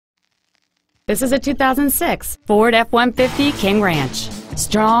This is a 2006 Ford F-150 King Ranch.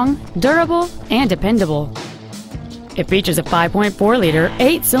 Strong, durable, and dependable. It features a 5.4-liter,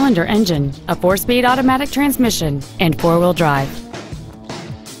 8-cylinder engine, a 4-speed automatic transmission, and 4-wheel drive.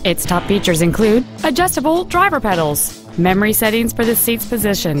 Its top features include adjustable driver pedals, memory settings for the seat's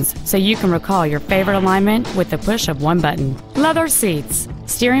positions so you can recall your favorite alignment with the push of one button, leather seats,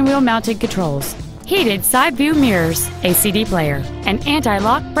 steering wheel mounted controls, heated side view mirrors, a CD player, an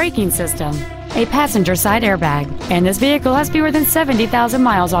anti-lock braking system, a passenger side airbag, and this vehicle has fewer than 70,000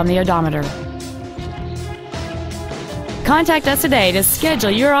 miles on the odometer. Contact us today to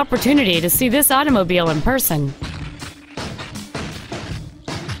schedule your opportunity to see this automobile in person.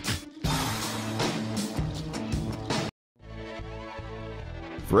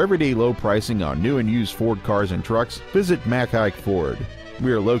 For everyday low pricing on new and used Ford cars and trucks, visit Mac Haik Ford.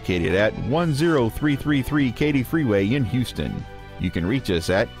 We are located at 10333 Katy Freeway in Houston. You can reach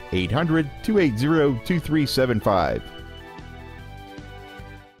us at 800-280-2375.